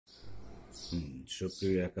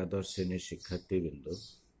সুপ্রিয় একাদশ শ্রেণীর শিক্ষার্থীবৃন্দ,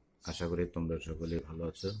 আশা করি তোমরা সকলে ভালো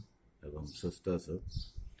আছো এবং সুস্থ আছো।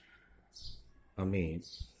 আমি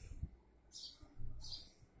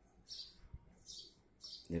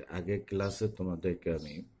এর আগের ক্লাসে তোমাদেরকে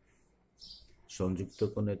আমি সংযুক্ত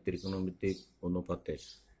কোণের ত্রিকোণমিতিক অনুপাতের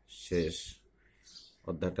শেষ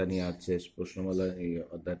অধ্যায়টা নিয়ে শেষ প্রশ্নমালা এই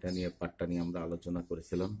অধ্যায়টা নিয়ে পাঠটা নিয়ে আমরা আলোচনা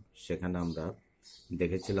করেছিলাম। সেখানে আমরা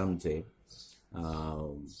দেখেছিলাম যে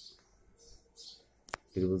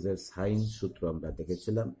ত্রিভুজের সাইন সূত্র আমরা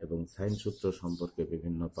দেখেছিলাম এবং সাইন সূত্র সম্পর্কে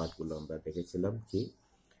বিভিন্ন পাঠগুলো আমরা দেখেছিলাম কি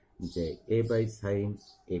যে এ বাই সাইন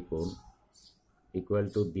এ কোণ equal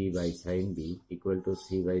to B by sine B equal to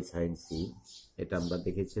C by sine C, এটা আমরা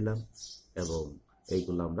দেখেছিলাম এবং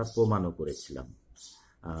এইগুলো আমরা প্রমাণও করেছিলাম।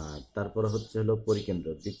 তারপরে হলো পরিকেন্দ্র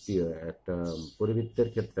দ্বিতীয় একটা পরিবৃত্তের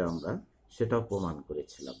ক্ষেত্রে আমরা সেটাও প্রমাণ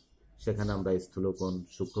করেছিলাম। সেখানে আমরা স্থূলকোণ,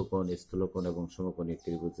 সূক্ষ্মকোণ, স্থূলকোণ এবং সমকোণী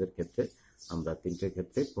ত্রিভুজের ক্ষেত্রে আমরা তিনটে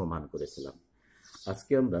ক্ষেত্রে প্রমাণ করেছিলাম।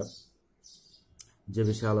 আজকে আমরা যে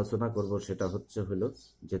বিষয়ে আলোচনা করব সেটা হলো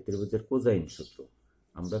যে ত্রিভুজের কোজাইন সূত্র।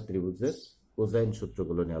 আমরা ত্রিভুজের কোজাইন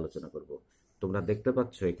সূত্রগুলো নিয়ে আলোচনা করব। তোমরা দেখতে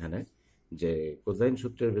পাচ্ছ এখানে যে কোজাইন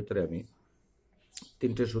সূত্রের ভিতরে আমি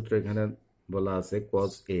তিনটে সূত্র এখানে বলা আছে।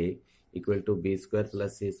 cos a equal to B square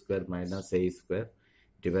plus C square minus A square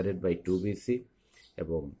divided by 2bc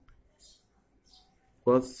এবং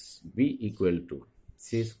cos b equal to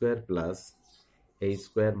C square plus A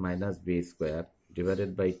square minus B square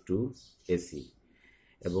divided by 2ac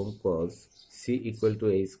এবং cos c equal to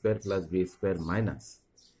A square plus B square minus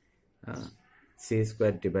C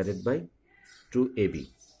square divided by 2ab।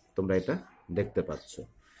 তোমরা এটা দেখতে পাচ্ছ।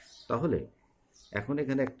 তাহলে এখন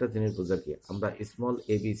এখানে একটা জিনিস বোঝার কি, আমরা স্মল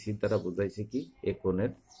এবিসি দ্বারা বোঝাইছি কি এ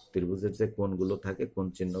কোণের ত্রিভুজের যে কোণগুলো থাকে কোণ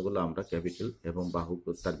চিহ্নগুলো আমরা ক্যাপিটাল এবং বাহু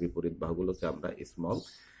তার বিপরীত বাহুগুলোকে আমরা স্মল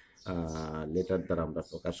লেটার দ্বারা আমরা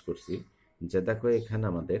প্রকাশ করছি। যে দেখো এখানে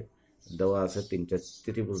আমাদের দেওয়া আছে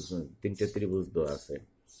তিনটে ত্রিভুজ দেওয়া আছে।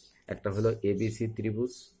 একটা হলো এবিসি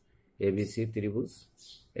ত্রিভুজ,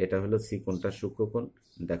 এটা হলো সি কোণটা সূক্ষ্মকোণ।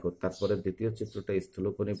 দেখো তারপরে দ্বিতীয় চিত্রটা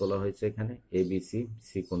স্থূলকোণই বলা হয়েছে। এখানে এবিসি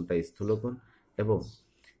সি কোণটা স্থূলকোণ এবং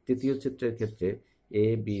তৃতীয় চিত্রের ক্ষেত্রে এ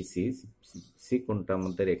বি সি কোণটা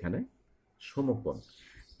আমাদের এখানে সমকোণ।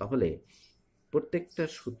 তাহলে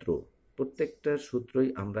প্রত্যেকটা সূত্রই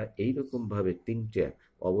আমরা এইরকম ভাবে তিনটে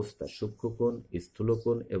অবস্থা সূক্ষ্মকোণ,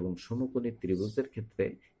 স্থূলকোণ এবং সমকোণী ত্রিভুজের ক্ষেত্রে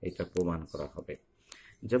এটা প্রমাণ করা হবে।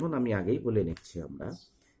 যেমন আমি আগেই বলে নিচ্ছি আমরা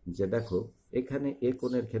যে দেখো এখানে এ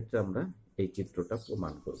কোণের ক্ষেত্রে আমরা এই চিত্রটা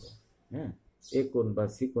প্রমাণ করব। হ্যাঁ, এ কোণ বা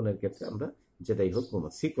সি কোণের ক্ষেত্রে আমরা যেটাই হোক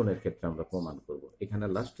সি কোণের ক্ষেত্রে আমরা প্রমাণ করব। এখানে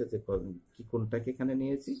লাস্টে যে কি কোণটাকে এখানে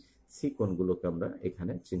নিয়েছি, সি কোণগুলোকে আমরা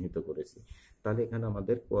এখানে চিহ্নিত করেছি। তাহলে এখানে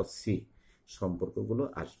আমাদের cos c সম্পর্কগুলো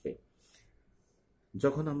আসবে।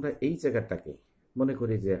 যখন আমরা এই জায়গাটাকে মনে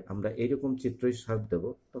করি যে আমরা এইরকম চিত্রই সাপ দেব,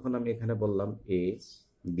 তখন আমি এখানে বললাম এ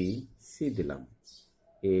বি সি দিলাম,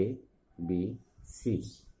 এ বি সি।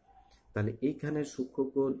 তাহলে এইখানে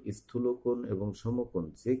সূক্ষ্মকোণ, স্থূলকোণ এবং সমকোণ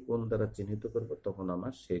যে কোণ দ্বারা চিহ্নিত করব তখন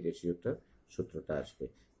আমার সেই রেশিওটা সূত্রটা আসবে।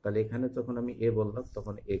 তাহলে এখানে যখন আমি এ বললাম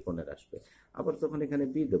তখন এ কোণের আসবে। আবার যখন এখানে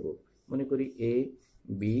বি দেব, মনে করি A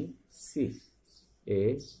B C, A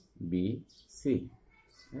B C,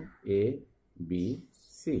 A B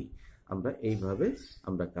C. আমরা এইভাবে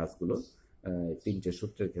আমরা কাজগুলো তিনটে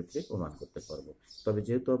সূত্রের ক্ষেত্রে প্রমাণ করতে পারবো। তবে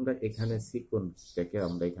যেহেতু আমরা এখানে সি কোণটাকে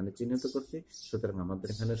আমরা এখানে চিহ্নিত করছি, সুতরাং আমাদের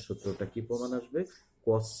এখানে সূত্রটা কি প্রমাণ আসবে,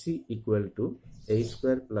 cos c equal to a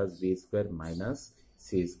square plus B square minus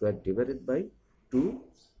C square divided by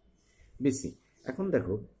 2bc। এখন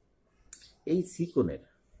দেখো এই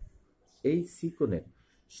সি কোণের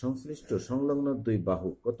সংশ্লিষ্ট সংলগ্ন দুই বাহু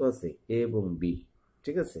কত আছে, এ এবং বি।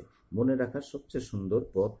 ঠিক আছে, মনে রাখার সবচেয়ে সুন্দর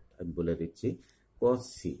পথ আমি বলে দিচ্ছি, cos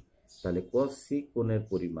c। তাহলে cos c কোণের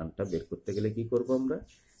পরিমাণটা বের করতে গেলে কি করব আমরা,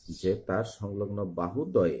 যে তার সংলগ্ন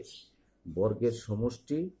বাহুদ্বয়ের বর্গের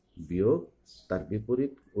সমষ্টি বিয়োগ তার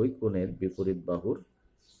বিপরীত ওই কোণের বিপরীত বাহুর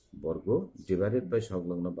বর্গ ডিভাইডেড বাই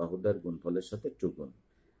সংলগ্ন বাহুদ্বয়ের গুণফলের সাথে 2 গুণ।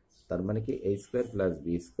 তার মানে কি a square plus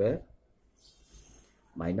B square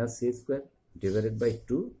minus C square divided by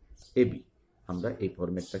 2ab। আমরা এই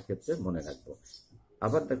ফরম্যাটটার ক্ষেত্রে মনে রাখবো।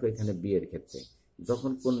 আবার দেখো এখানে বি এর ক্ষেত্রে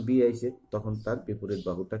যখন কোণ বি আইছে তখন তার বিপরীত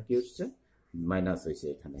বাহুটা কি হচ্ছে, মাইনাস হয়েছে।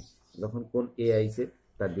 এখানে যখন কোণ এ আইছে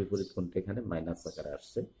তার বিপরীত কোণটা এখানে মাইনাস আকারে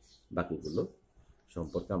আসছে। বাকিগুলো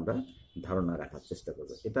সম্পর্কে আমরা ধারণা রাখার চেষ্টা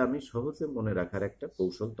করব। এটা আমি সহজে মনে রাখার একটা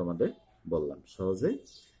কৌশল তোমাদের বললাম,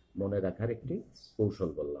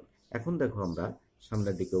 এখন দেখো আমরা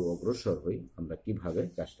সামনের দিকে অগ্রসর হই, আমরা কিভাবে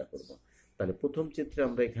কাজটা করব। তাহলে প্রথম চিত্রে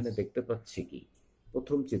আমরা এখানে দেখতে পাচ্ছি কি,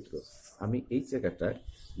 প্রথম চিত্র। আমি এই জায়গাটায়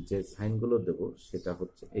যে সাইনগুলো দেব সেটা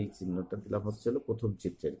হচ্ছে এই চিহ্নটা দিলাম হচ্ছে হলো প্রথম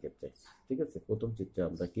চিত্রের ক্ষেত্রে। ঠিক আছে, প্রথম চিত্রে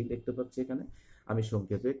আমরা কি দেখতে পাচ্ছি এখানে, আমি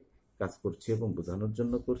সংক্ষেপে কাজ করছি এবং বোঝানোর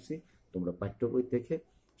জন্য করছি, তোমরা পাঠ্য বই দেখে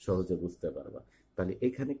সহজে বুঝতে পারবা। তাহলে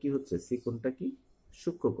এখানে কি হচ্ছে, সি কোণটা কি,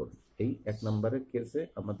 সূক্ষ্মকোণ। এই 1 নম্বরের কেসে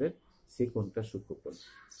আমাদের সি কোণটা সূক্ষ্মকোণ।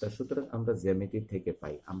 তা সুতরাং আমরা জ্যামিতি থেকে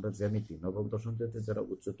পাই, আমরা জ্যামিতি নবম দশম শ্রেণীতে যারা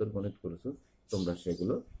উচ্চতর গণিত করেছো তোমরা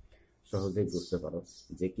সেগুলো সহজেই বুঝতে পারো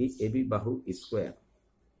যে কি এবি বাহু স্কোয়ার,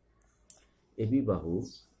 এবি বাহু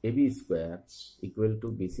AB square equal to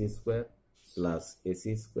BC square plus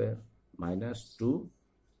AC square minus 2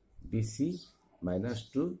 BC minus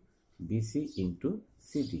 2 BC into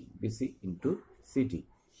CD, BC into CD,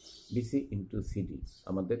 BC into CD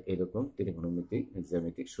আমাদের এরকম ত্রিকোণমিতিক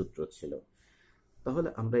জ্যামিতিক সূত্র ছিল। তাহলে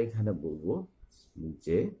আমরা এখানে বলবো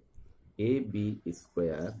যে A B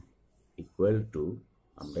square equal to,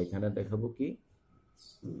 আমরা এখানে দেখাবো কি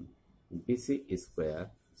BC square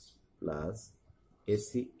plus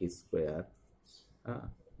AC square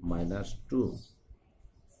minus 2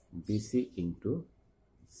 BC into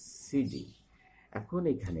CD. এখন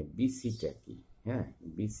এখানে বিসিটা কি, হ্যাঁ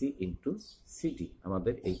বিসি ইন্টু সিডি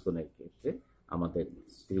আমাদের এই কোণের ক্ষেত্রে, আমাদের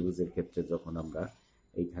ত্রিভুজের ক্ষেত্রে যখন আমরা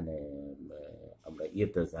এইখানে আমরা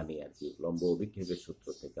ইয়েটা জানি আর কি, লম্ব অভিক্ষেপের সূত্র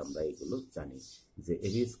থেকে আমরা এগুলো জানি যে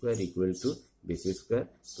AB square equal to BC square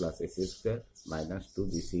plus AC square minus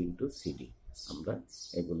 2 BC into CD. আমরা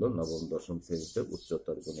এগুলো নবম দশম শ্রেণীতে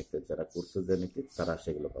উচ্চতর গণিতে যারা করছে জ্যামিতি তারা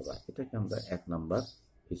সেগুলো পাবা। এটাকে আমরা 1 নাম্বার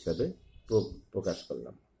হিসাবে প্রকাশ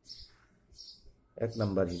করলাম, 1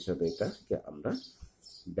 নাম্বার হিসাবে এটাকে আমরা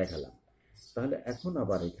দেখালাম। তাহলে এখন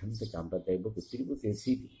আবার এখান থেকে আমরা দেখব ত্রিভুজ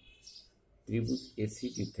এসিডি, ত্রিভুজ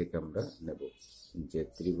এসিডি থেকে আমরা নেব যে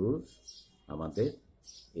ত্রিভুজ আমাদের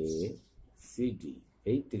এ সিডি,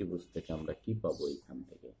 এই ত্রিভুজ থেকে আমরা কি পাবো এখান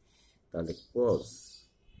থেকে, তাহলে cos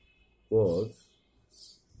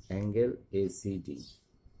অ্যাঙ্গেল এসিডি,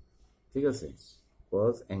 ঠিক আছে,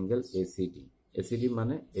 cos অ্যাঙ্গেল এসিডি, এসিডি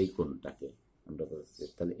মানে এই কোণটাকে আমরা বলছি।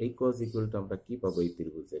 তাহলে এই cos ইকুয়াল টু আমরা কি পাবো এই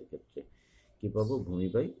ত্রিভুজের ক্ষেত্রে, কি পাবো, ভূমি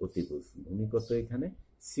বাই অতিভুজ, ভূমি কত এখানে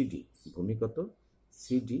সিডি, ভূমি কত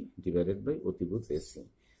সিডি ডিভাইডেড বাই অতিভুজ এসি।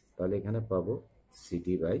 তাহলে এখানে পাবো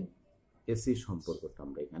সিডি বাই এসি সম্পর্কটা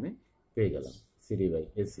আমরা এখানে পেয়ে গেলাম, সিডি বাই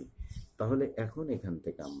এসি। তাহলে এখন এখান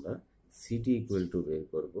থেকে আমরা সিডি ইকুয়াল টু বের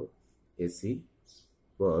করব এসি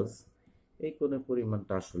cos, এই কোণের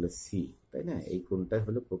পরিমাণটা আসলে সি, তাই না, এই কোণটাই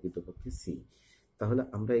হলো প্রকৃতপক্ষে সি। তাহলে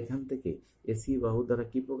আমরা এখান থেকে এসি বাহু দ্বারা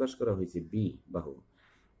কি প্রকাশ করা হয়েছে, বি বাহু,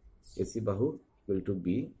 এসি বাহু ইকুয়াল টু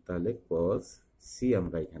বি, তাহলে cos সি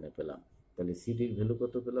আমরা এখানে পেলাম। তাহলে সিডির ভ্যালু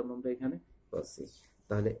কত পেলাম আমরা এখানে, cos সি।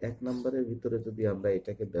 তাহলে 1 নম্বরের ভিতরে যদি আমরা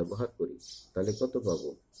এটাকে ব্যবহার করি তাহলে কত পাবো,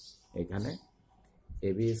 এখানে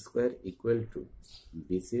AB square equal to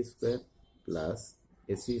BC square plus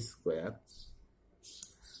AC square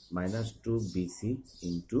minus 2 BC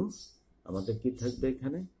into আমাদের কি থাকবে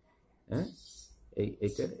এখানে, হ্যাঁ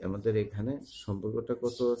এইটা আমাদের এখানে সম্পর্কটা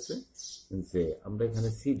কত আছে যে আমরা এখানে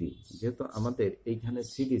সিডি, যেহেতু আমাদের এইখানে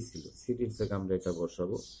সিডি ছিল, সিডির থেকে আমরা এটা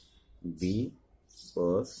বসাবো B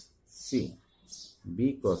cos C, B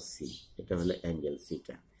cos C, এটা হলো অ্যাঙ্গেল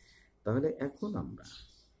সিটা। তাহলে এখন আমরা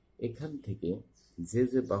এখান থেকে যে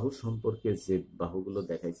যে বাহু সম্পর্কে যে বাহুগুলো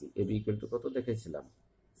দেখাইছি, এবি ইকুয়াল টু কত দেখাইছিলাম,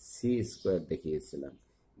 সি স্কোয়ার দেখিয়েছিলাম,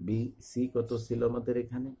 বি সি কত ছিল আমাদের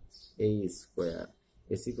এখানে এ স্কোয়ার,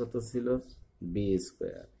 এসি কত ছিল বি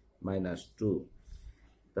স্কোয়ার মাইনাস 2,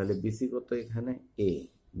 তাহলে বিসি কত এখানে এ,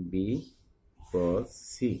 বি cos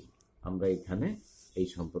সি। আমরা এখানে এই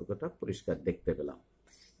সম্পর্কটা পরিষ্কার দেখতে পেলাম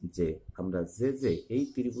যে আমরা যে যে এই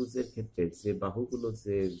ত্রিভুজের ক্ষেত্রে যে বাহুগুলো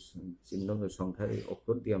যে চিহ্ন সংখ্যার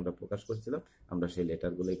অক্ষর দিয়ে আমরা প্রকাশ করছিলাম আমরা সেই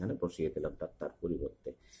লেটারগুলো এখানে বসিয়ে দিলাম তার পরিবর্তে।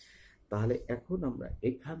 তাহলে এখন আমরা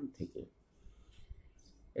এখান থেকে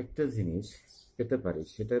একটা জিনিস পেতে পারি,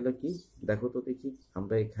 সেটা হলো কি, দেখো তো দেখি,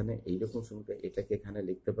 আমরা এখানে এইরকম সংখ্যা এটাকে এখানে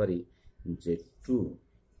লিখতে পারি যে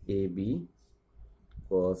 2ab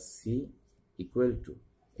cos c equal to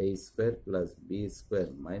a square plus B square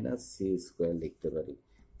minus C square লিখতে পারি।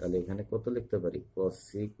 তাহলে এখানে কত লিখতে পারি, cos c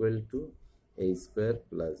equal to a square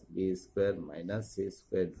plus B square minus C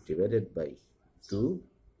square divided by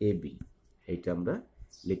 2ab, এইটা আমরা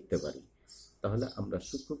লিখতে পারি। তাহলে আমরা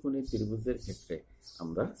সূক্ষ্মকোণী ত্রিভুজের ক্ষেত্রে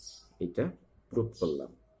আমরা এটা প্রুফ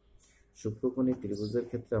করলাম, সূক্ষ্মকোণী ত্রিভুজের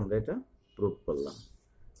ক্ষেত্রে আমরা এটা প্রুফ করলাম।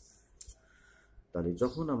 তাহলে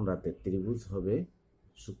যখন আমাদের ত্রিভুজ হবে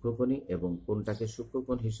সূক্ষ্মকোণী এবং কোণটাকে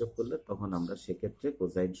সূক্ষ্মকোণ হিসাব করলে তখন আমরা সেক্ষেত্রে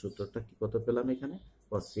কোসাইন সূত্রটা কি কত পেলাম এখানে,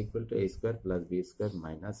 cos c equal to a square plus B square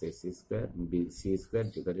minus AC square C square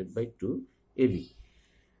divided by 2ab।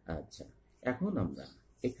 আচ্ছা, এখন আমরা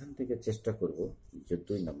এখান থেকে চেষ্টা করব যে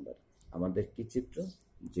 2 নাম্বার, আমাদের কি চিত্র,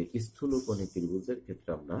 যে স্থূলকোণী ত্রিভুজের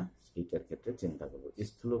ক্ষেত্রে আমরা এইটার ক্ষেত্রে চিন্তা করব।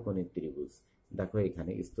 স্থূলকোণী ত্রিভুজ, দেখো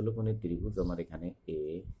এখানে স্থূলকোণী ত্রিভুজ আমার এখানে এ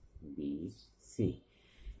বি সি,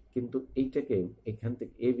 কিন্তু এইটাকে এখান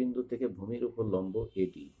থেকে এ বিন্দু থেকে ভূমির উপর লম্ব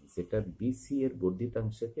এডি, যেটা বিসি এর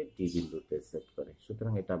বর্ধিতাংশকে ডি বিন্দুতে সেট করে,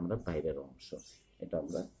 সুতরাং এটা আমরা বাইরের অংশ, এটা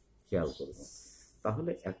আমরা খেয়াল করব।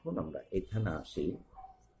 তাহলে এখন আমরা এখানে আসি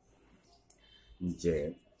যে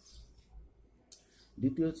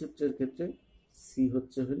দ্বিতীয় চিত্রের ক্ষেত্রে সি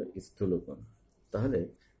হচ্ছে হলো স্থূলকোণ। তাহলে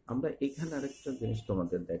আমরা এখানে আরেকটা জিনিস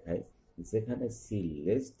তোমাদের দেখাই, যেখানে সি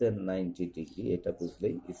লেস দেন 90 ডিগ্রি, এটা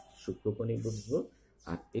বুঝলেই সূক্ষ্মকোণী বুঝবো,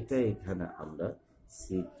 আর এটা এখানে আমরা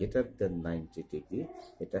সি গ্রেটার দেন 90 ডিগ্রি,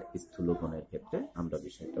 এটা স্থূলকোণের ক্ষেত্রে আমরা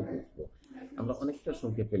বিষয়টা বুঝবো। আমরা অনেকটা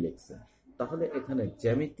সংক্ষেপে লিখছি। তাহলে এখানে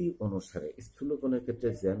জ্যামিতি অনুসারে, স্থূলকোণের ক্ষেত্রে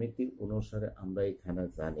জ্যামিতি অনুসারে আমরা এখানে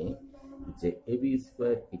জানি যে AB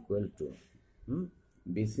square equal to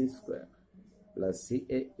BC square plus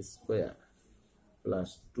CA square plus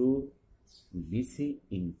 2BC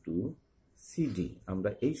into CD, আমরা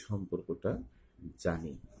এই সম্পর্কটা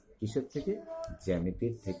জানি। কিসের থেকে?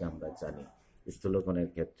 জ্যামিতির থেকে আমরা জানি। স্থূলকোণের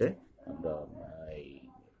ক্ষেত্রে আমরা এই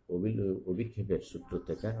অভিক্ষেপের সূত্র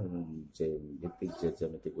থেকে যে ভিত্তিক যে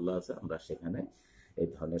জ্যামিতিগুলো আছে, আমরা সেখানে এই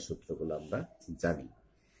ধরনের সূত্রগুলো আমরা জানি,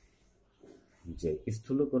 যে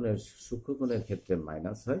স্থূলকোণের সূক্ষ্মকোণের ক্ষেত্রে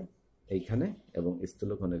মাইনাস হয় এইখানে, এবং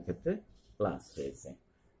স্থূলকোণের ক্ষেত্রে প্লাস হয়েছে।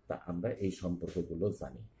 তা আমরা এই সম্পর্কগুলো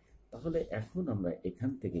জানি। তাহলে এখন আমরা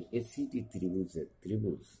এখান থেকে এসিডি ত্রিভুজ,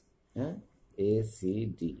 হ্যাঁ,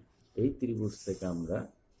 এসিডি, এই ত্রিভুজ থেকে আমরা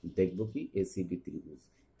দেখব কি এসিডি ত্রিভুজ।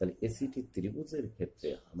 তাহলে এসিডি ত্রিভুজের ক্ষেত্রে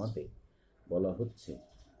আমাদের বলা হচ্ছে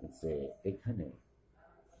যে এখানে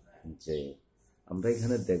যে আমরা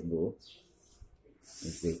এখানে দেখব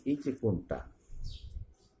যে এই যে কোণটা,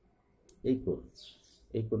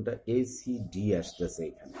 এই কোণটা এসিডি আসতেছে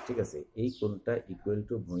এখানে, ঠিক আছে, এই কোণটা ইকুয়াল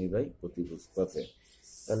টু ভূমি বাই অতিভুজ কসের।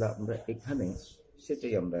 তাহলে আমরা এখানে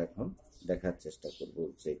সেটাই আমরা এখন দেখার চেষ্টা করব,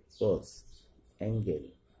 যে কস অ্যাঙ্গেল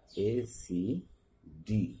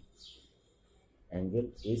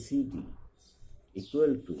এসিডি,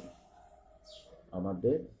 ইকুয়াল টু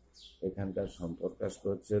আমাদের এখানকার সম্পর্ক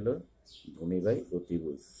হচ্ছে হলো ভূমি বাই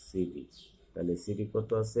অতিভুজ সিডি। তাহলে সিডি কত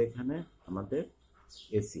আছে এখানে আমাদের?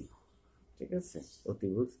 এসি, ঠিক আছে,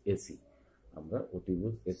 অতিভুজ এসি, আমরা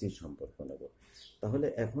অতিভুজ এসি সম্পর্ক নেব। তাহলে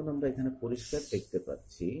এখন আমরা এখানে পরিষ্কার দেখতে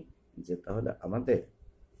পাচ্ছি যে তাহলে আমাদের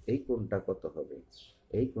এই কোণটা কত হবে?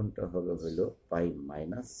 এই কোণটা হবে হলো পাই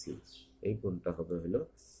মাইনাস সি, এই কোণটা হবে হলো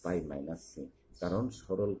পাই মাইনাস সি, কারণ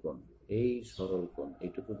সরল কোণ, এই সরল কোণ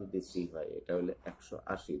এইটুকু যদি সি হয়, এটা হলো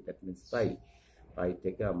 180, দ্যাট মিনস পাই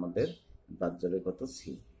থেকে আমাদের বাদ যাবে কত?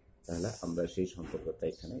 সি। তাহলে আমরা সেই সম্পর্কটা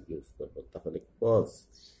এখানে ইউজ করব। তাহলে কস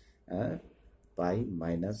পাই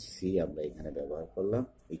মাইনাস সি আমরা এখানে ব্যবহার করলাম,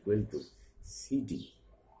 equal to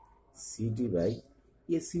CD by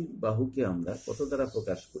AC বাহুকে আমরা কত দ্বারা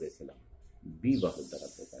প্রকাশ করেছিলাম? বি বাহু দ্বারা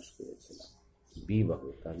প্রকাশ করেছিলাম, বি বাহু।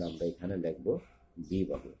 তাহলে আমরা এখানে লিখব বি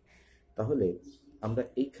বাহু। তাহলে আমরা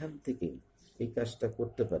এইখান থেকে এই কাজটা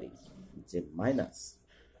করতে পারি যে মাইনাস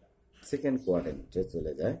সেকেন্ড কোয়াড্রেন্টে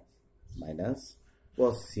চলে যায়, মাইনাস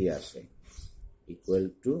কস সি আসে, ইকুয়াল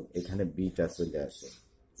টু এখানে বিটা চলে আসে,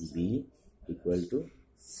 বি ইকুয়াল টু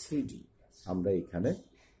সিডি। আমরা এখানে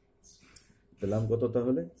পেলাম কত?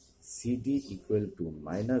 তাহলে CD equal to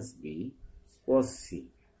minus B cos C,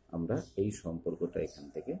 আমরা এই সম্পর্কটা এখান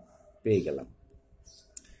থেকে পেয়ে গেলাম।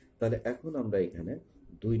 তাহলে এখন আমরা এখানে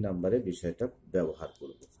 2 নম্বরে বিষয়টা ব্যবহার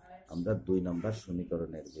করব। আমরা 2 নম্বর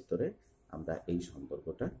সমীকরণের ভিতরে আমরা এই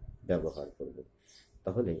সম্পর্কটা ব্যবহার করব।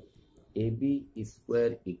 তাহলে AB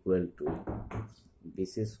square equal to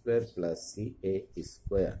BC square plus CA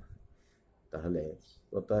square, তাহলে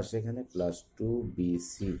কত আসে এখানে? Plus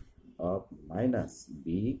 2BC of minus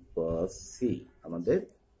B cos C, আমাদের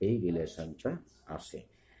এই রিলেশনটা আসে।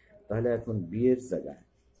 তাহলে এখন বি এর জায়গায়,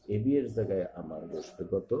 এবি এর জায়গায় আমার বসবে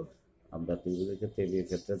কত? আমরা ত্রিভুজের ক্ষেত্রে এবি এর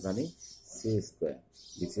ক্ষেত্রে জানি সি স্কোয়ার,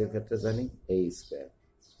 বিসি এর ক্ষেত্রে জানি এ স্কোয়ার,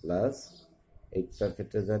 প্লাস এইটার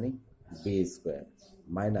ক্ষেত্রে জানি বি স্কোয়ার,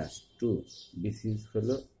 মাইনাস 2BC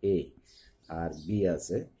হলো এ, আর বি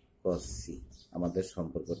আছে কস সি। আমাদের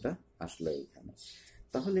সম্পর্কটা আসলো এইখানে।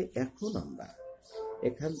 তাহলে এখন আমরা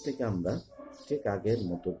এখান থেকে আমরা ঠিক আগের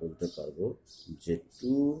মতো বলতে পারবো যে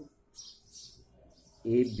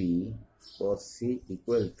 2AB cos C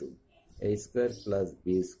equal to A square plus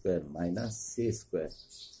B square minus C square,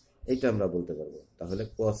 এটা আমরা বলতে পারবো। তাহলে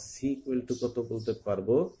cos C ইকুয়াল টু কত বলতে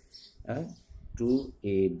পারবো?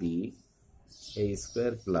 2AB এ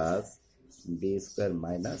square plus B square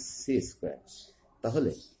minus C square.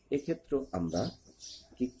 তাহলে এক্ষেত্রে আমরা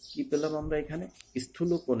কি পেলাম? আমরা এখানে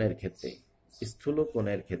স্থূলকোণের ক্ষেত্রে স্থূল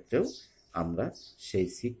কোণের ক্ষেত্রেও আমরা সেই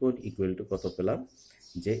সি কোণ ইকুয়াল টু কত পেলাম,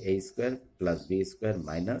 যে a square plus B square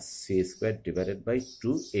minus C square divided by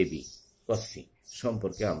 2ab cos c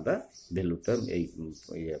সম্পর্কে আমরা ভ্যালুটা এই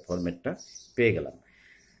ফরম্যাটটা পেয়ে গেলাম।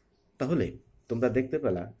 তাহলে তোমরা দেখতে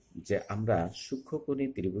পেলা যে আমরা সূক্ষ্মকোণী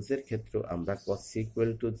ত্রিভুজের ক্ষেত্রে আমরা cos c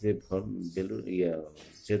ইকুয়াল টু যে ভ্যালু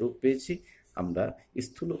যে রূপ পেয়েছি, আমরা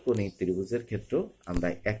স্থূলকোণী ত্রিভুজের ক্ষেত্রেও আমরা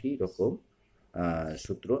একই রকম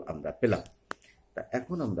সূত্র আমরা পেলাম। তা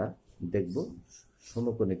এখন আমরা দেখব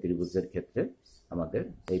সমকোণী ত্রিভুজের ক্ষেত্রে আমাদের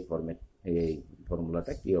এই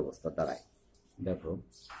ফর্মুলাটা কি অবস্থা দাঁড়ায়। দেখো,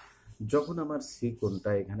 যখন আমার সি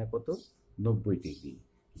কোণটা এখানে কত 90 ডিগ্রি,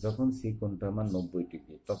 যখন সি কোণটা আমার 90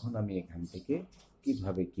 ডিগ্রি, তখন আমি এখান থেকে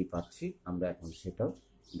কিভাবে কি পাচ্ছি আমরা এখন সেটাও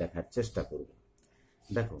দেখার চেষ্টা করব।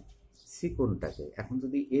 দেখো, সি কোণটাকে এখন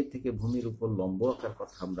যদি এ থেকে ভূমির উপর লম্ব আঁকার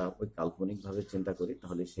কথা আমরা ওই কাল্পনিকভাবে চিন্তা করি,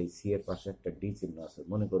 তাহলে সেই সি এর পাশে একটা ডি চিহ্ন আছে,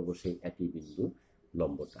 মনে করব সেই একই বিন্দু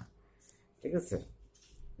লম্বটা, ঠিক আছে,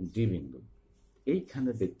 ডি বিন্দু।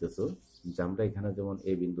 এইখানে দেখতেছো যে আমরা এখানে যেমন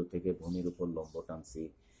এ বিন্দু থেকে ভূমির উপর লম্ব টানছি,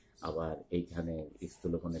 আবার এইখানে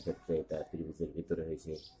স্থূলকোণের ক্ষেত্রে এটা ত্রিভুজের ভিতরে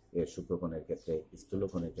হয়েছে, সূক্ষ্মকোণের ক্ষেত্রে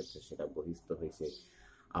স্থূলকোণের ক্ষেত্রে সেটা বহিস্থ হয়েছে,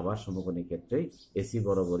 আবার সমকোণের ক্ষেত্রে এসি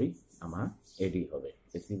বরাবরই আমার এডি হবে,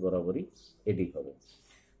 এসি বরাবরই এডি হবে।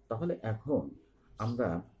 তাহলে এখন আমরা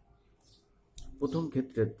প্রথম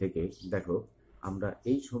ক্ষেত্রের থেকে দেখো, আমরা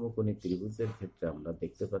এই সমকোণী ত্রিভুজের ক্ষেত্রে আমরা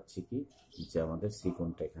দেখতে পাচ্ছি কি যে আমাদের সি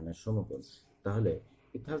কোণটা এখানে সমকোণ। তাহলে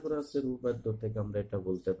পিথাগোরাসের উপপাদ্য থেকে আমরা এটা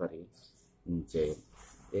বলতে পারি যে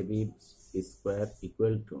AB square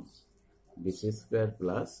equal to BC square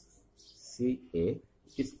plus C A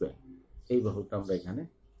square, এই বাহুটা আমরা এখানে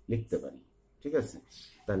লিখতে পারি, ঠিক আছে।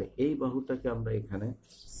 তাহলে এই বাহুটাকে আমরা এখানে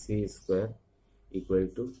C square equal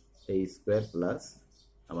to A square plus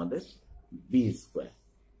আমাদের বি স্কোয়ার,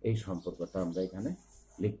 এই সম্পর্কটা আমরা এখানে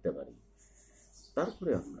লিখতে পারি।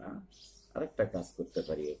 তারপরে আমরা আরেকটা কাজ করতে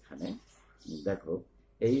পারি, এখানে দেখো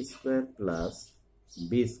এ স্কোয়ার প্লাস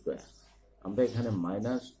বি স্কোয়ার, আমরা এখানে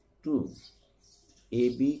 -2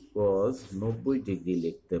 ab cos 90 ডিগ্রি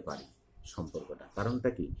লিখতে পারি সম্পর্কটা। কারণটা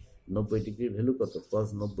কি, 90 ডিগ্রির ভ্যালু কত, cos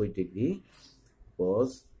 90 degree, cos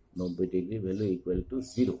 90 degree value equal to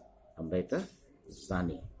 0, আমরা এটা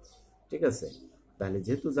জানি, ঠিক আছে। তাহলে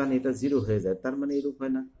যেহেতু জানি এটা 0 হয়ে যায়, তার মানে এই রূপ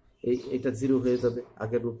হয় না, এটা 0 হয়ে যাবে,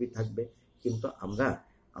 আগের রূপই থাকবে, কিন্তু আমরা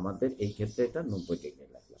আমাদের এই ক্ষেত্রে এটা 90 ডিগ্রি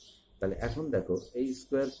লাগলাম। তাহলে এখন দেখো a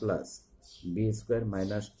square plus B square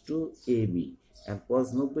minus 2ab and cos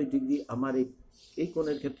 90 degree আমার এই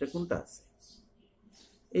কোণের ক্ষেত্রে কোনটা আছে,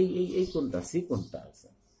 এই কোণটা সি কোণটা আছে।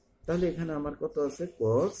 তাহলে এখানে আমার কত আছে,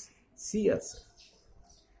 cos সি আছে।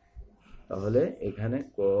 তাহলে এখানে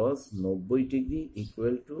cos 90 degree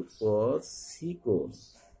equal to cos C কোণ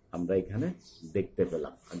আমরা এখানে দেখতে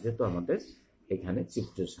পেলাম, যেহেতু আমাদের এখানে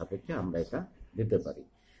চিত্রের সাপেক্ষে আমরা এটা দিতে পারি।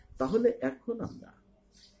 তাহলে এখন আমরা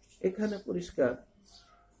এখানে পরিষ্কার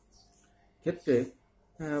ক্ষেত্রে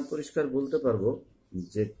পরিষ্কার বলতে পারবো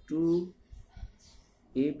যে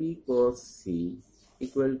 2ab cos c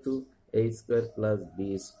equal to a square plus b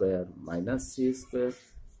square minus c square,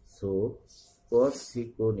 so cos c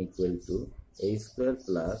কোণ equal to a square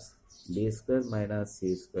plus b square minus c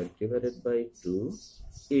square divided by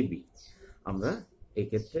 2ab। আমরা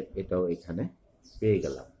এক্ষেত্রে এটাও এখানে পেয়ে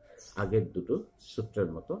গেলাম, আগের দুটো সূত্রের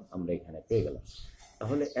মতো আমরা এখানে পেয়ে গেলাম।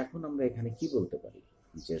 তাহলে এখন আমরা এখানে কি বলতে পারি,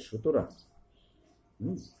 যে সুতরাং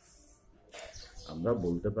আমরা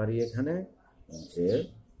বলতে পারি এখানে যে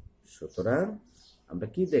সুতরাং আমরা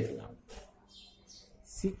কি দেখলাম,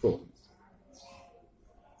 সি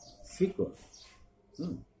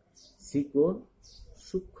কোণ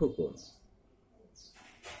সূক্ষ্ম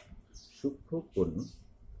কোণ,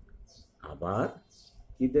 আবার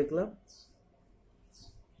কি দেখলাম,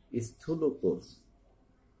 স্থূল কোণ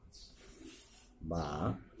বা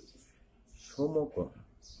সমকোণ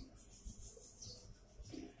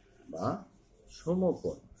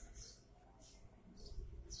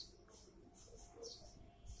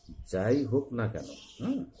যাই হোক না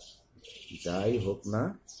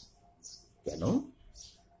কেন,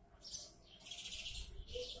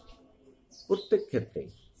 প্রত্যেক ক্ষেত্রেই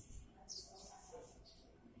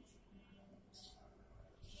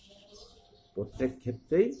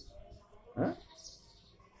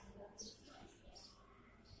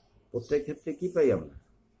কি পাই আমরা,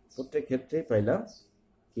 প্রত্যেক ক্ষেত্রে পাইলাম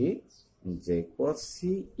কি, যে cos c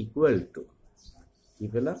ইকুয়াল টু কি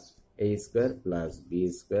পেলাম, a square plus B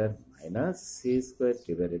square minus C square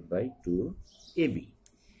divided by 2ab,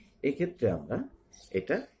 এক্ষেত্রে আমরা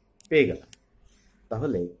এটা পেয়ে গেলাম।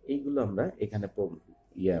 তাহলে এইগুলো আমরা এখানে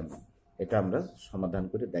এটা আমরা সমাধান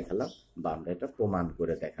করে দেখালাম, বা আমরা এটা প্রমাণ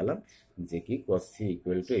করে দেখালাম যে কি cos c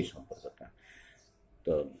ইকুয়াল টু এই সম্পর্কটা।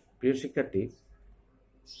 তো প্রিয় শিক্ষার্থী,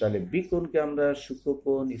 তাহলে বিকোণকে আমরা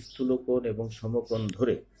সূক্ষ্মকোণ, স্থূলকোণ এবং সমকোণ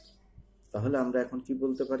ধরে তাহলে আমরা এখন কি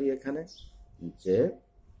বলতে পারি এখানে, যে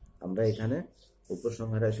আমরা এখানে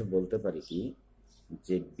উপসংহারে এসে বলতে পারি কি,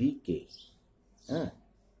 যে বিকে, হ্যাঁ,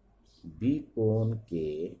 বিকোণকে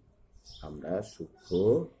আমরা সূক্ষ্ম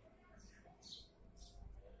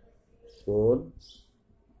কোণ,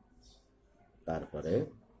 তারপরে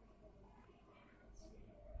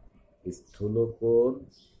স্থূলকোণ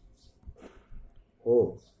ও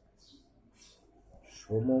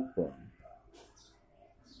সমকোণ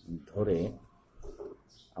ধরে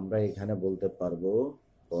আমরা এখানে বলতে পারবো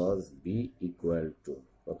cos b ইকুয়াল টু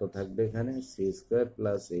কত থাকবে এখানে, C square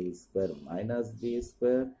plus A square minus B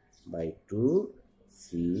square by 2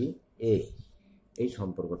 CA। এই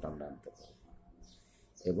সম্পর্কটা আমরা আনতে পারবো।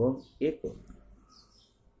 এবং এ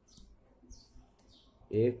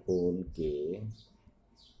কোণকে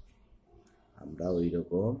আমরা ওই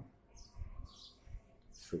রকম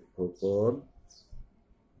সূক্ষ্মকোণ,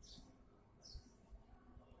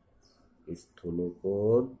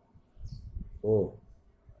 স্থূলকোণ ও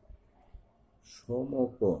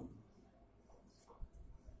সমকোণ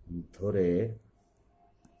ধরে,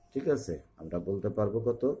 ঠিক আছে, আমরা বলতে পারবো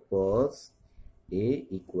কত, cos a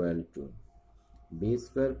equal to B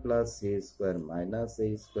square plus C square minus A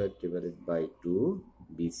square divided by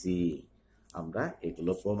 2BC। আমরা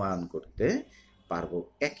এগুলো প্রমাণ করতে পারবো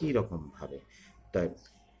একই রকম ভাবে। তাই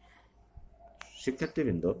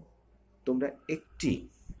শিক্ষার্থীবৃন্দ, তোমরা একটি,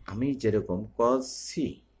 আমি যেরকম cos c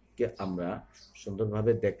কে আমরা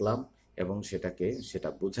সুন্দরভাবে দেখলাম এবং সেটা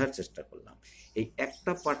বোঝার চেষ্টা করলাম, এই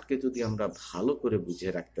একটা পার্টকে যদি আমরা ভালো করে বুঝে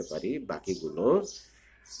রাখতে পারি, বাকিগুলো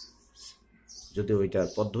যদি ওইটার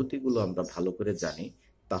পদ্ধতিগুলো আমরা ভালো করে জানি,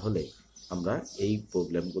 তাহলে আমরা এই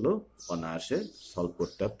প্রবলেমগুলো অনায়াসে সলভ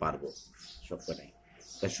করতে পারবো সকলেই।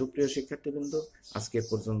 তাই সুপ্রিয় শিক্ষার্থীবৃন্দ, আজকে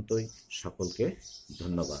পর্যন্তই, সকলকে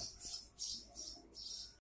ধন্যবাদ।